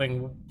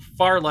calling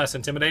far less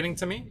intimidating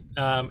to me.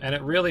 And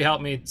it really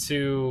helped me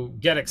to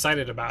get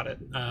excited about it.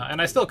 And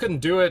I still couldn't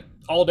do it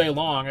all day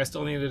long. I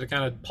still needed to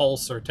kind of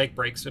pulse or take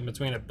breaks in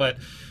between it. But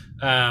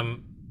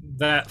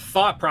that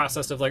thought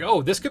process of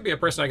this could be a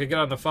person I could get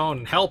on the phone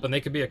and help, and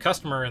they could be a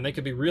customer and they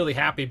could be really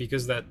happy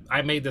because that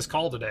I made this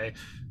call today.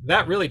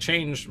 That really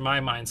changed my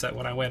mindset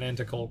when I went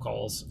into cold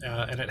calls.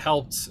 And it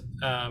helped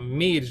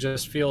me to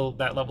just feel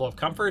that level of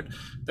comfort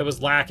that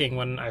was lacking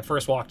when I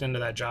first walked into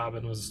that job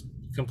and was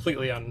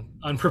completely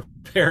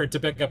unprepared to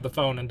pick up the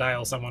phone and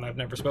dial someone I've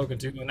never spoken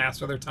to and ask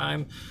for their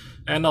time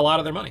and a lot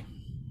of their money.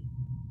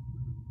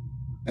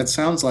 That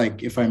sounds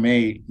like, if I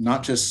may,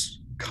 not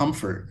just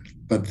comfort,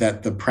 but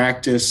that the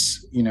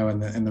practice,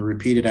 and the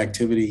repeated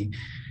activity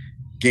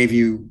gave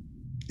you,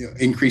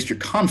 increased your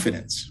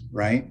confidence,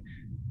 right?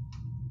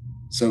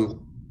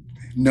 So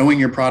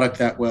knowing your product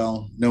that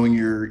well, knowing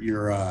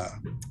your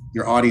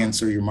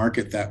audience or your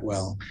market that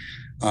well,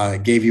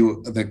 gave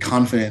you the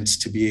confidence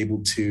to be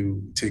able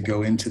to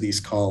go into these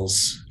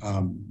calls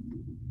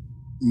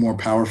more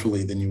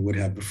powerfully than you would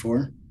have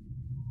before.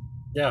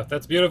 Yeah,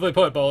 that's beautifully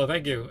put, Bola.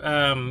 Thank you.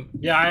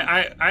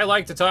 Yeah, I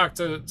like to talk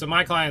to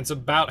my clients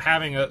about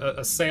having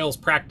a sales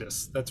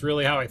practice. That's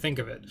really how I think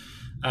of it.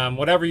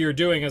 Whatever you're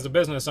doing as a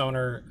business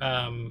owner,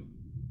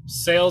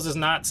 sales is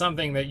not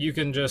something that you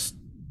can just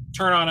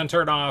turn on and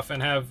turn off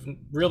and have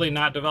really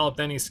not developed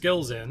any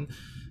skills in.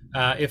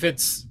 If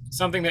it's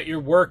something that you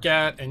work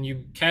at and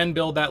you can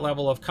build that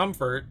level of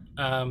comfort,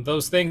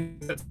 those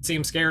things that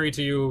seem scary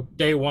to you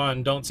day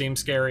one don't seem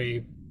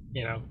scary,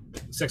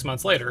 6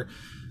 months later.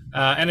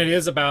 And it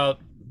is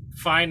about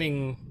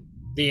finding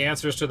the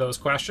answers to those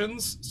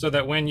questions so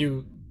that when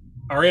you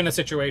are in a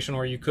situation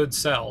where you could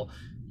sell,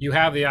 you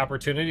have the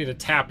opportunity to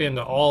tap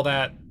into all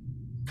that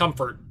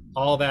comfort,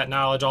 all that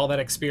knowledge, all that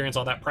experience,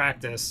 all that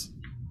practice,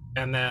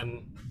 and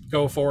then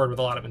go forward with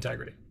a lot of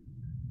integrity.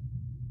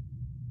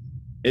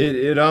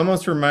 It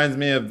almost reminds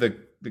me of the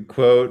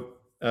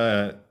quote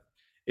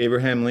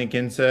Abraham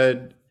Lincoln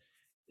said,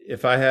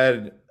 "If I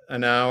had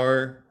an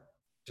hour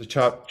to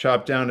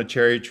chop down a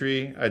cherry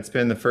tree, I'd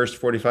spend the first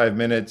 45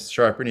 minutes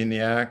sharpening the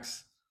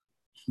axe,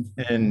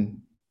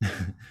 and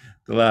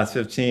the last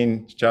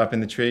 15 chopping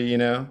the tree."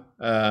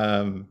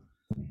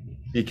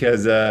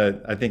 Because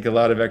I think a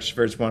lot of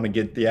extroverts want to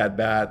get the at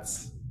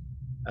bats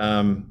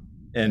and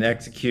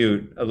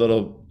execute a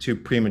little too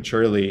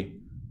prematurely.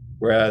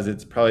 Whereas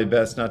it's probably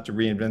best not to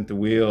reinvent the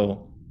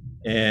wheel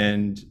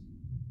and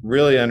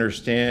really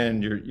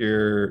understand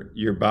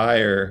your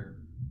buyer.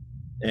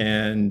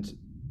 And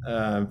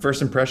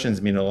first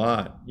impressions mean a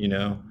lot.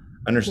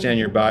 Understand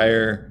your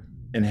buyer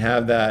and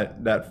have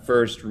that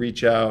first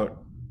reach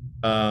out,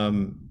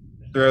 throw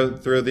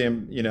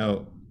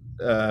the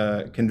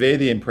convey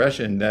the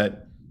impression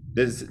that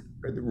this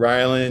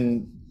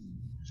Ryland.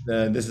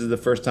 This is the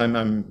first time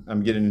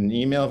I'm getting an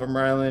email from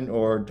Ryland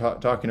or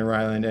talking to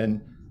Ryland,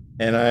 and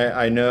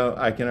I know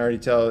I can already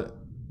tell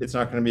it's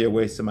not going to be a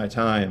waste of my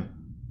time.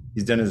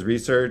 He's done his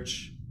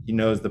research. He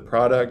knows the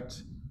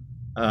product.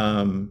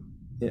 I'm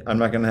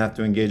not going to have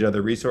to engage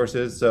other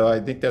resources. So I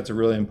think that's a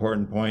really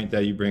important point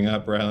that you bring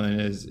up,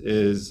 Ryland,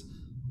 is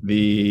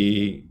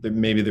the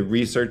maybe the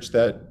research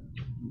that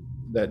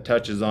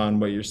touches on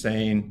what you're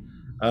saying.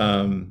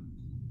 I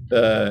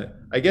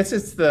guess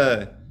it's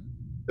the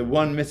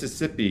one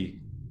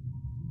Mississippi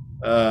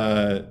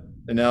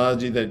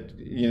analogy that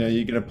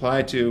you can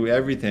apply to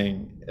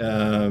everything.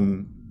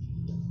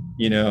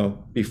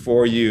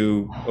 Before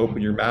you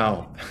open your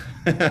mouth,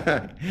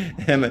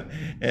 and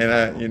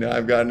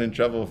I've gotten in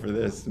trouble for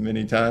this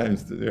many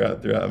times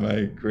throughout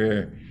my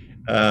career,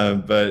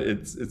 but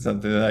it's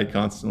something that I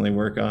constantly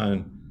work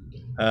on.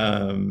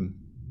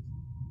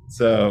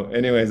 So,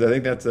 anyways, I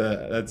think that's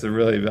a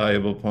really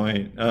valuable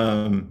point.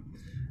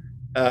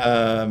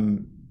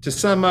 To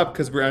sum up,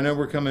 because I know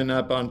we're coming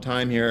up on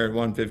time here at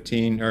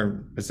 1:15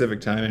 or Pacific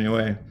time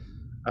anyway.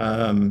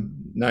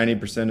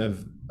 90%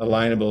 of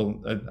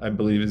Alignable, I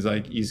believe, is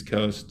like East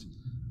Coast.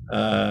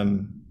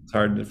 It's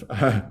hard to.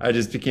 I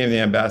just became the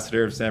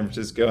ambassador of San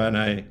Francisco, and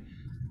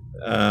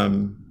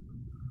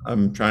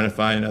I'm trying to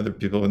find other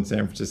people in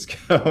San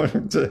Francisco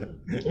to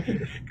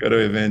go to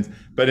events.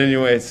 But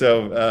anyway,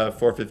 so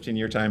 4:15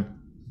 your time.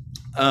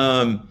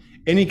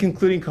 Any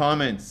concluding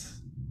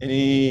comments?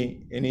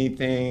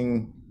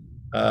 Anything?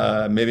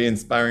 Maybe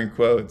inspiring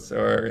quotes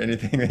or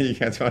anything that you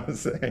guys want to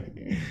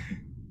say?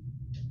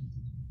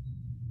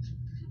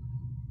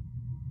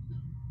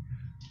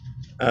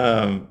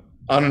 On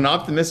an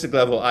optimistic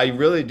level, I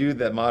really do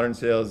that modern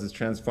sales is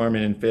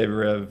transforming in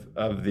favor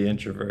of the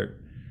introvert.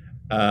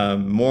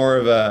 More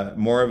of a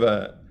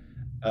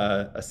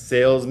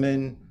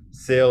salesman,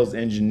 sales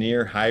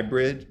engineer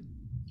hybrid,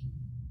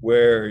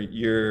 where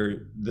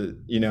you're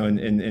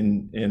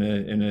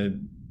in a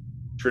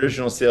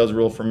traditional sales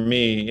role. For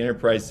me,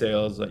 enterprise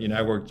sales,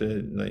 I worked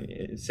at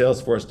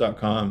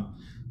Salesforce.com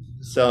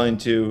selling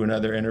to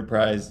another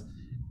enterprise.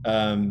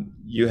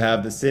 You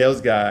have the sales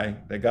guy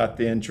that got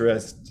the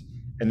interest,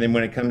 and then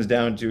when it comes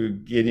down to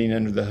getting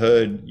under the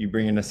hood, you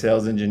bring in a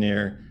sales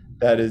engineer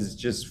that is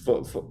just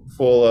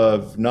full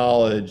of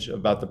knowledge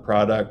about the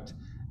product,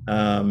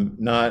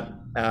 not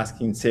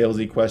asking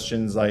salesy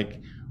questions like,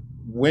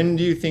 when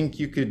do you think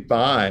you could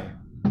buy?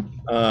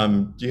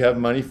 Do you have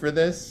money for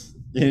this?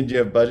 Do you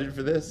have budget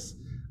for this?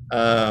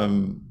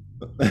 Can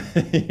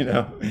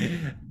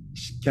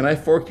I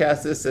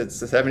forecast this at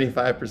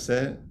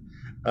 75%?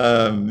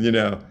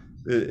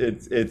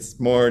 It's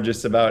more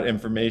just about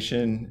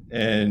information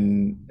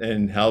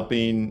and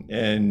helping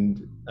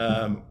and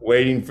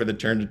waiting for the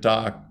turn to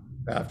talk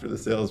after the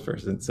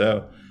salesperson.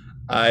 So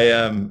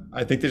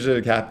I think there's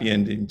a happy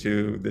ending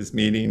to this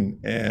meeting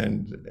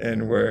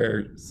and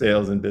where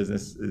sales and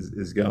business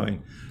is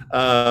going.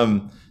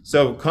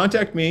 So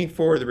contact me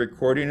for the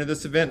recording of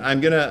this event.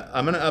 I'm gonna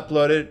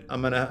upload it.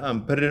 I'm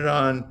gonna put it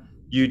on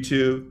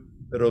YouTube.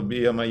 It'll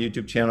be on my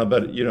YouTube channel,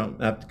 but you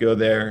don't have to go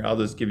there. I'll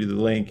just give you the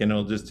link, and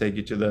it'll just take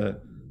you to the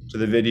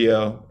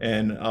video.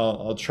 And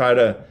I'll try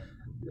to.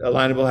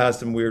 Alignable has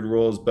some weird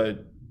rules,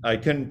 but I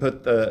couldn't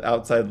put the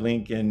outside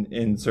link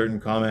in certain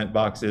comment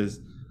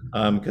boxes.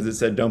 because it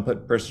said don't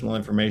put personal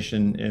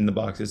information in the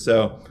boxes.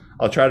 So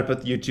I'll try to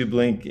put the YouTube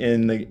link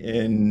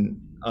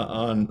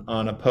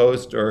on a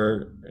post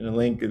or in a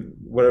link,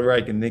 whatever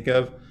I can think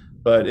of.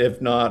 But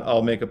if not,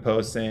 I'll make a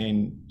post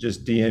saying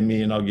just DM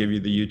me and I'll give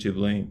you the YouTube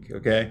link.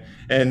 Okay.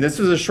 And this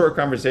was a short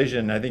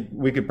conversation. I think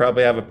we could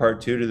probably have a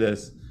part 2 to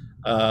this.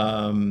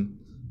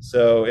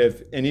 So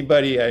if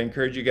anybody, I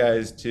encourage you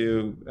guys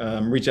to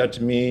reach out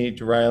to me,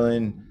 to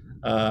Rylan,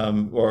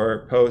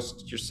 or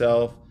post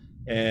yourself.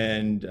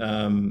 And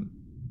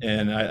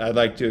I'd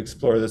like to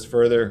explore this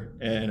further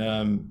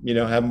and, you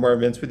know, have more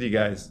events with you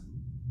guys.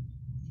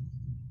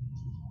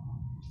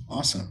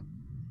 Awesome.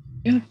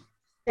 Yeah.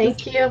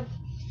 Thank you.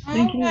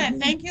 Thank you. Okay,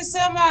 thank you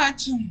so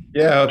much.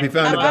 Yeah, I hope you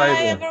found it Bye,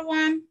 valuable.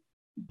 everyone.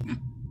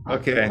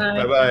 Okay,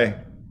 Bye. bye-bye.